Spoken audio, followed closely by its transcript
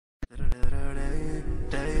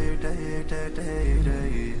A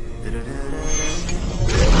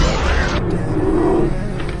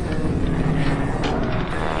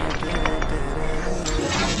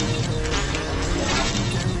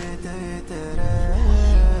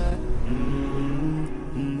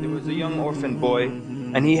young orphan boy,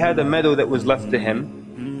 and he had a meadow that was left to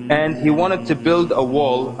him, and he wanted to build a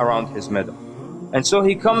wall around his meadow. And so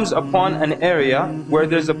he comes upon an area where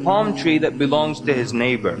there's a palm tree that belongs to his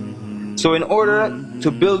neighbor. So in order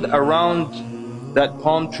to build around that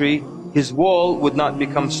palm tree, his wall would not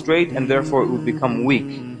become straight, and therefore it would become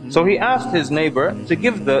weak. So he asked his neighbor to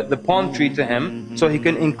give the palm tree to him so he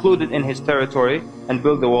can include it in his territory and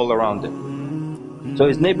build a wall around it. So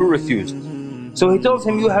his neighbor refused. So he tells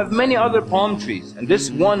him, you have many other palm trees, and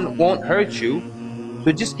this one won't hurt you,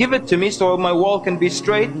 so just give it to me so my wall can be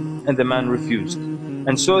straight. And the man refused.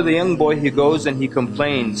 And so the young boy, he goes and he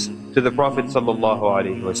complains to the Prophet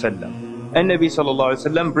ﷺ. And Nabi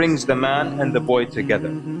ﷺ brings the man and the boy together.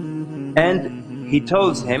 And he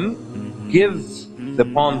tells him, give the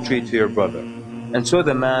palm tree to your brother. And so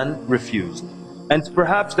the man refused. And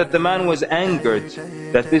perhaps that the man was angered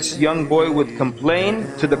that this young boy would complain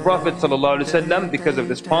to the Prophet ﷺ because of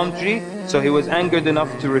this palm tree, so he was angered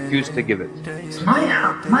enough to refuse to give it. It's my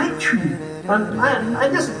house, my tree,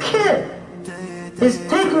 and this kid is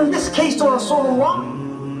taking this case to Rasulullah.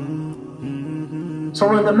 So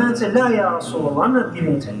when the man said, La ya Rasulullah, I'm not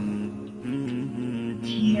giving it to him,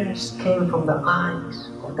 tears came from the eyes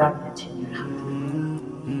of that yatim.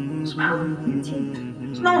 SubhanAllah,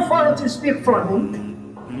 there's no father to speak for him.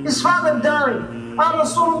 His father died.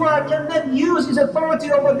 Rasulullah cannot use his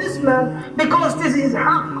authority over this man because this is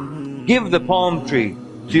haqq. Give the palm tree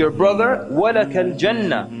to your brother, وَلَكَ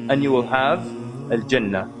الْجَنَّةِ, and you will have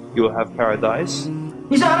al-Jannah, you will have paradise.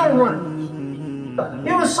 He said, I don't want it.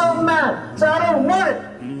 He was so mad, he said, I don't want it.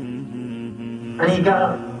 And he got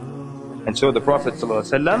up. And so the Prophet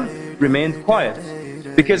ﷺ remained quiet.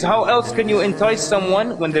 Because how else can you entice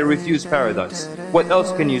someone when they refuse paradise? What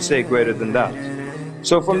else can you say greater than that?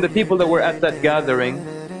 So from the people that were at that gathering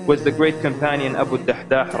was the great companion Abu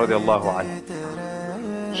Dahdah radiallahu anhu.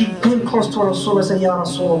 He came close to Rasulullah and said, Ya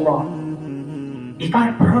Rasulullah, if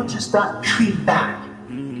I purchase that tree back,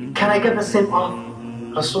 can I get the same offer?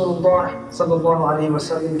 Rasulullah sallallahu alayhi wa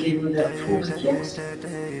sallam gave him the approval. Yes.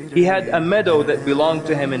 He had a meadow that belonged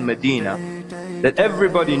to him in Medina that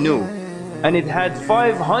everybody knew. And it had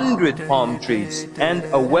 500 palm trees and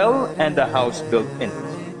a well and a house built in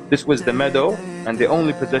it. This was the meadow and the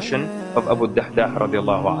only possession of Abu Dahdah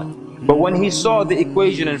radiallahu anhu. But when he saw the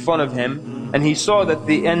equation in front of him and he saw that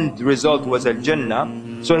the end result was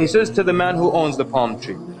al-Jannah, so he says to the man who owns the palm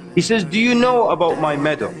tree, he says, do you know about my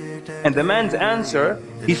meadow? And the man's answer,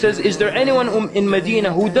 he says, is there anyone in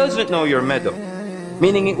Medina who doesn't know your meadow?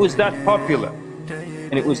 Meaning it was that popular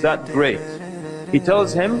and it was that great. He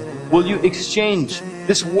tells him, will you exchange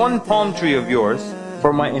this one palm tree of yours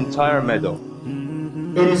for my entire meadow?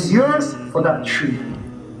 It is yours for that tree.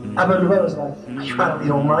 Abu Dahdah was like, are you out of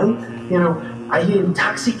your mind? You know, are you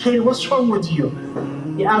intoxicated? What's wrong with you?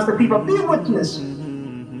 He asked the people, be a witness.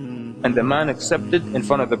 And the man accepted in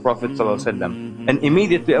front of the Prophet ﷺ. And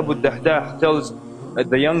immediately Abu Dahdah tells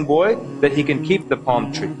the young boy that he can keep the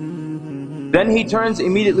palm tree. Then he turns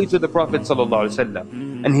immediately to the Prophet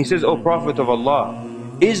ﷺ and he says, O Prophet of Allah,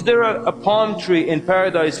 is there a palm tree in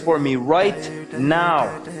paradise for me right now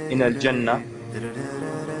in Al-Jannah?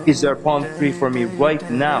 Is there a palm tree for me right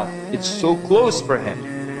now? It's so close for him.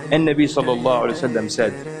 And Nabi sallallahu alayhi wa sallam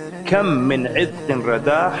said, كم من عذق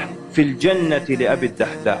رداح في الجنة لأبي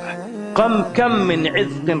الدحداح كم من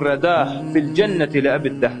عذق رداح في الجنة لأبي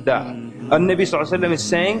الدحداح. And Nabi sallallahu alayhi wa sallam is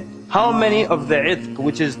saying, how many of the idq,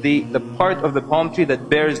 which is the part of the palm tree that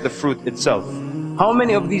bears the fruit itself, how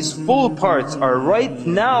many of these full parts are right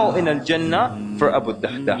now in Al-Jannah for Abu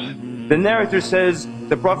Dahdah? The narrator says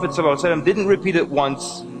the Prophet ﷺ didn't repeat it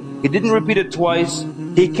once, he didn't repeat it twice,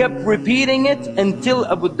 he kept repeating it until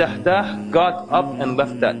Abu Dahdah got up and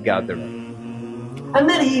left that gathering. And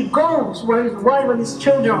then he goes where his wife and his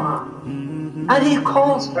children are, and he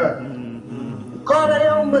calls her. قال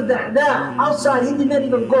يا أم الدحداح. Outside, he did not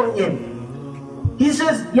even go in. He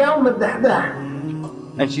says, يا أم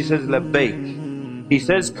الدحداح. And she says, لبيك. He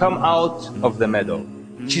says, come out of the meadow.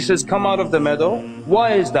 She says, come out of the meadow.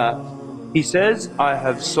 Why is that? He says, I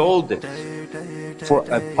have sold it for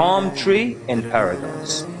a palm tree in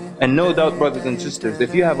paradise. And no doubt, brothers and sisters,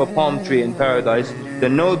 if you have a palm tree in paradise,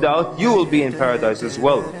 then no doubt you will be in paradise as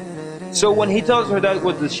well. So when he tells her that,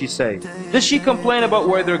 what does she say? Does she complain about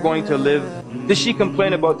where they're going to live? Does she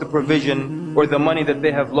complain about the provision or the money that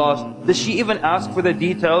they have lost? Does she even ask for the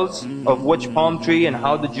details of which palm tree and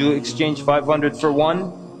how did you exchange 500 for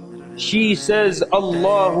one? she says,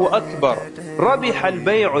 Allahu Akbar, Rabih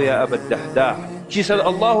al-bay'u ya Abu Dahdah. She said,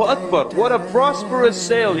 Allahu Akbar, what a prosperous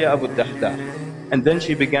sale, ya Abu Dahdah. And then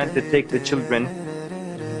she began to take the children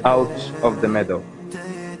out of the meadow.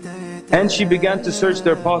 And she began to search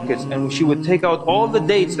their pockets, and she would take out all the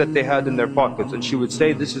dates that they had in their pockets, and she would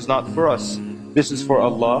say, this is not for us, this is for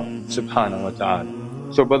Allah subhanahu wa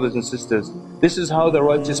ta'ala. So brothers and sisters, this is how the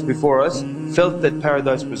righteous before us felt that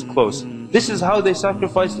paradise was close. This is how they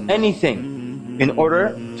sacrificed anything in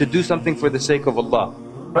order to do something for the sake of Allah.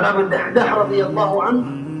 But Abu Dahdah radiallahu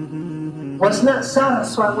anhu was not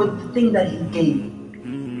satisfied with the thing that he gave.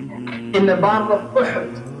 In the Battle of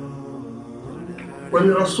Uhud, when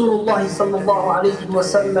Rasulullah sallallahu alayhi wa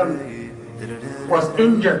sallam was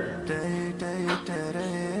injured,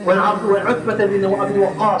 when Utbah bin Abi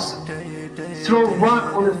Waqqas threw a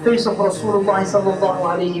rock on the face of Rasulullah sallallahu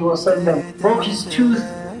alayhi wa sallam, broke his tooth,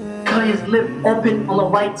 cut his lip open on the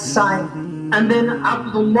right side, and then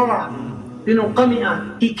Abdullah bin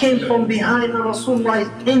Qami'ah, he came from behind and Rasulullah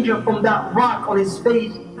is injured from that rock on his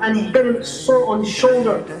face, and he hit him so on his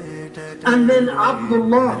shoulder. And then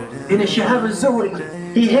Abdullah bin Shihab al-Zuhri,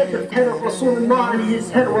 he hit the head of Rasulullah and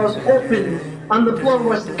his head was open and the blood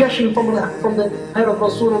was gushing from the head of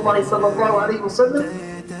Rasulullah sallallahu alayhi wa sallam.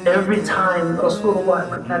 Every time Rasulullah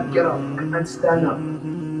could not get up, could not stand up.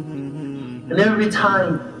 And every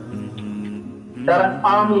time that an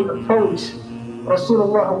army approached,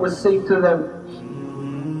 Rasulullah would say to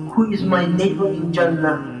them, who is my neighbor in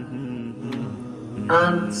Jannah?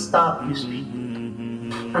 And stop his speech.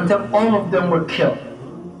 Until all of them were killed.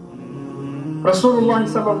 Rasulullah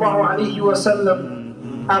sallallahu alayhi wa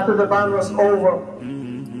sallam, after the battle was over,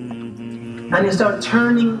 and he started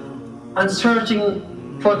turning and searching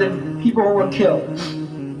for the people who were killed.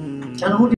 And who